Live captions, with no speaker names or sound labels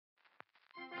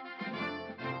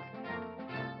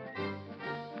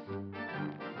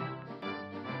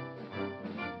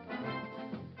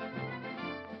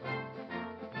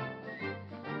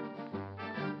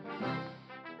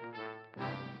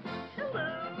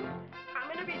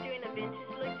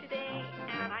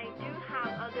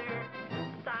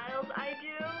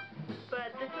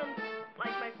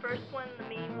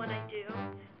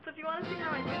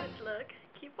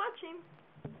watching.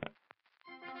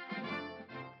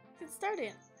 Get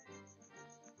started.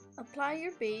 Apply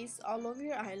your base all over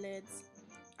your eyelids.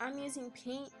 I'm using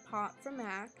Paint Pot from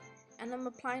m.a.c and I'm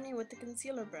applying it with the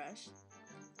concealer brush.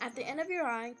 At the end of your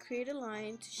eye, create a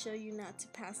line to show you not to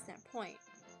pass that point.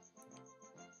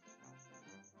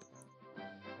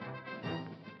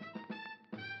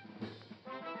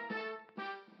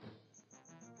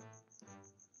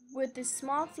 With this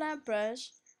small flat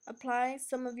brush, apply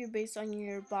some of your base on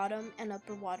your bottom and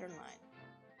upper waterline.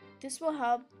 This will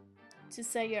help to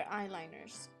set your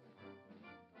eyeliners.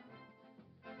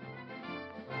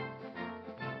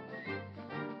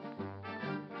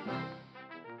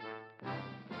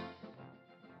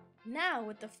 Now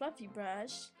with the fluffy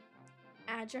brush,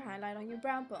 add your highlight on your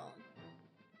brow bone.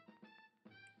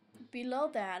 Below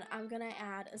that, I'm going to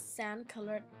add a sand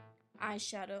colored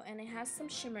eyeshadow and it has some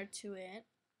shimmer to it.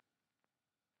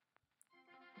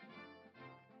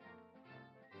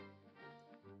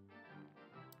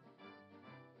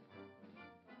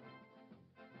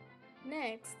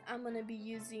 Next, I'm going to be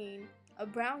using a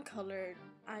brown colored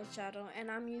eyeshadow and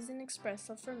I'm using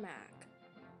Espresso from m.a.c.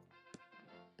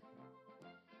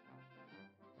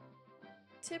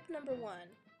 Tip number 1.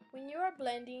 When you are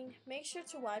blending, make sure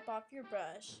to wipe off your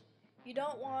brush. You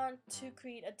don't want to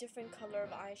create a different color of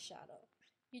eyeshadow.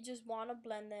 You just want to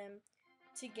blend them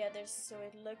together so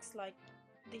it looks like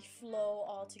they flow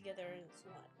all together as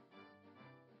one.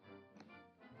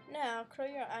 Now, curl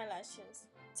your eyelashes.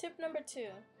 Tip number 2.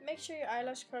 Make sure your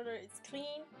eyelash curler is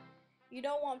clean. You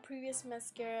don't want previous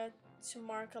mascara to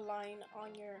mark a line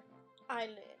on your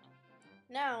eyelid.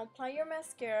 Now, apply your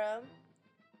mascara.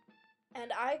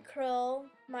 And I curl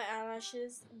my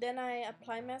eyelashes, then I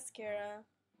apply mascara,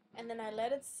 and then I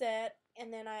let it set,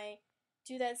 and then I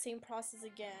do that same process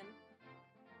again.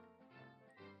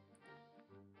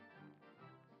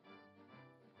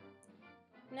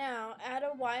 Now, add a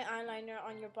white eyeliner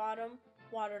on your bottom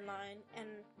waterline and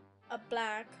a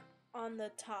black on the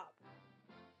top.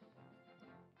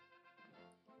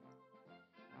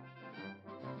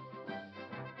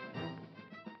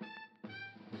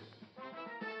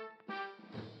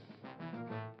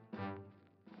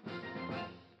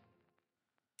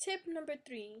 Tip number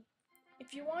 3.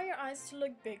 If you want your eyes to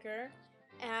look bigger,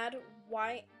 add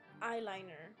white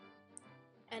eyeliner.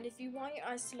 And if you want your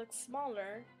eyes to look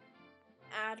smaller,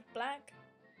 add black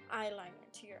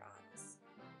eyeliner to your eyes.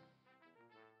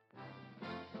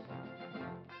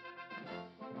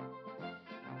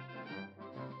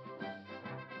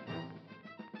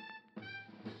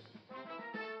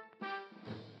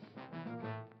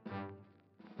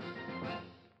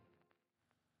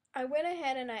 I went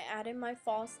ahead and I added my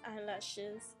false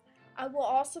eyelashes. I will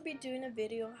also be doing a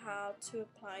video how to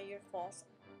apply your false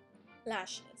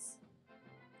lashes.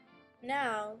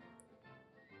 Now,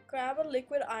 grab a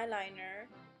liquid eyeliner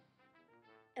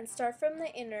and start from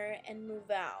the inner and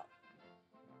move out.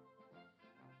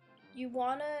 You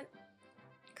want to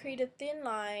create a thin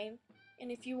line,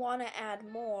 and if you want to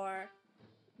add more,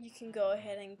 you can go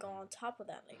ahead and go on top of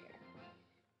that layer.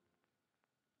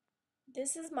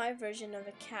 This is my version of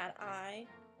a cat eye.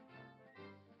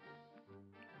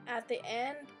 At the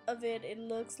end of it, it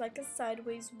looks like a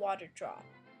sideways water drop.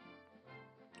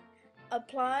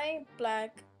 Apply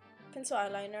black pencil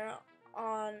eyeliner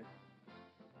on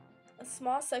a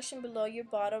small section below your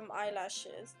bottom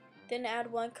eyelashes, then add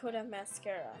 1 coat of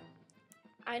mascara.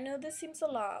 I know this seems a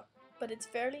lot, but it's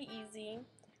fairly easy.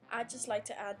 I just like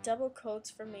to add double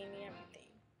coats for mainly everything.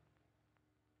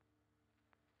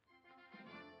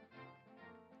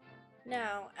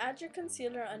 Now, add your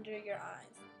concealer under your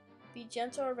eyes. Be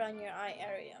gentle around your eye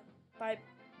area. By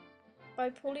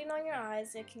pulling on your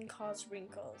eyes, it can cause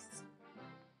wrinkles.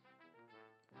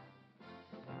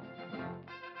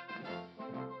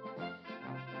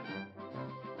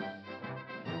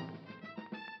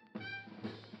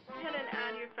 Go ahead and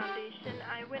add your foundation.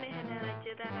 I went ahead and I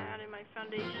did that. I added my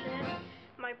foundation,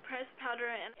 my pressed powder,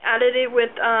 and added it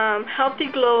with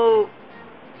Healthy Glow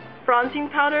bronzing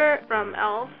powder from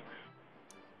e.l.f.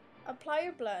 Apply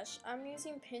your blush. I'm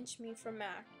using Pinch Me from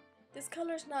m.a.c. This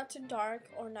color is not too dark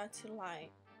or not too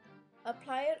light.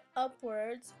 Apply it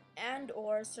upwards and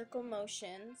or circle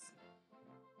motions.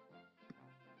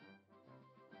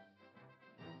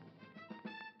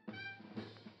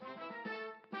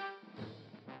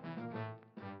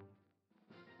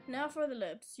 Now for the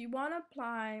lips. You want to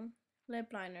apply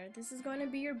lip liner. This is going to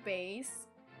be your base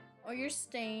or your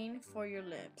stain for your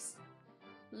lips.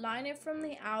 Line it from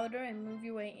the outer and move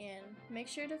your way in. Make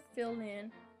sure to fill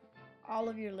in all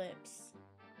of your lips.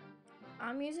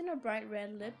 I'm using a bright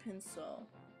red lip pencil,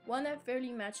 one that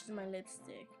fairly matches my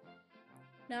lipstick.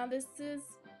 Now this is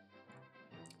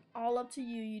all up to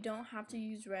you. You don't have to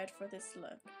use red for this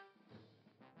look.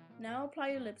 Now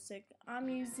apply your lipstick. I'm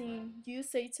using You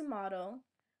Say Tomato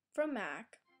from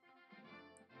m.a.c.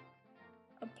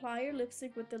 Apply your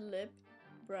lipstick with the lip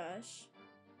brush.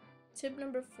 Tip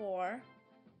number 4.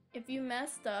 If you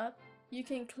messed up, you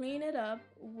can clean it up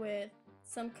with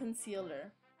some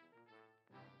concealer.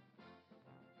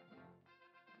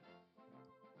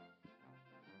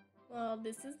 Well,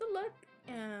 this is the look,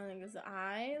 and there's the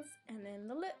eyes and then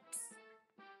the lips.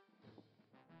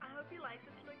 I hope you liked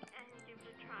the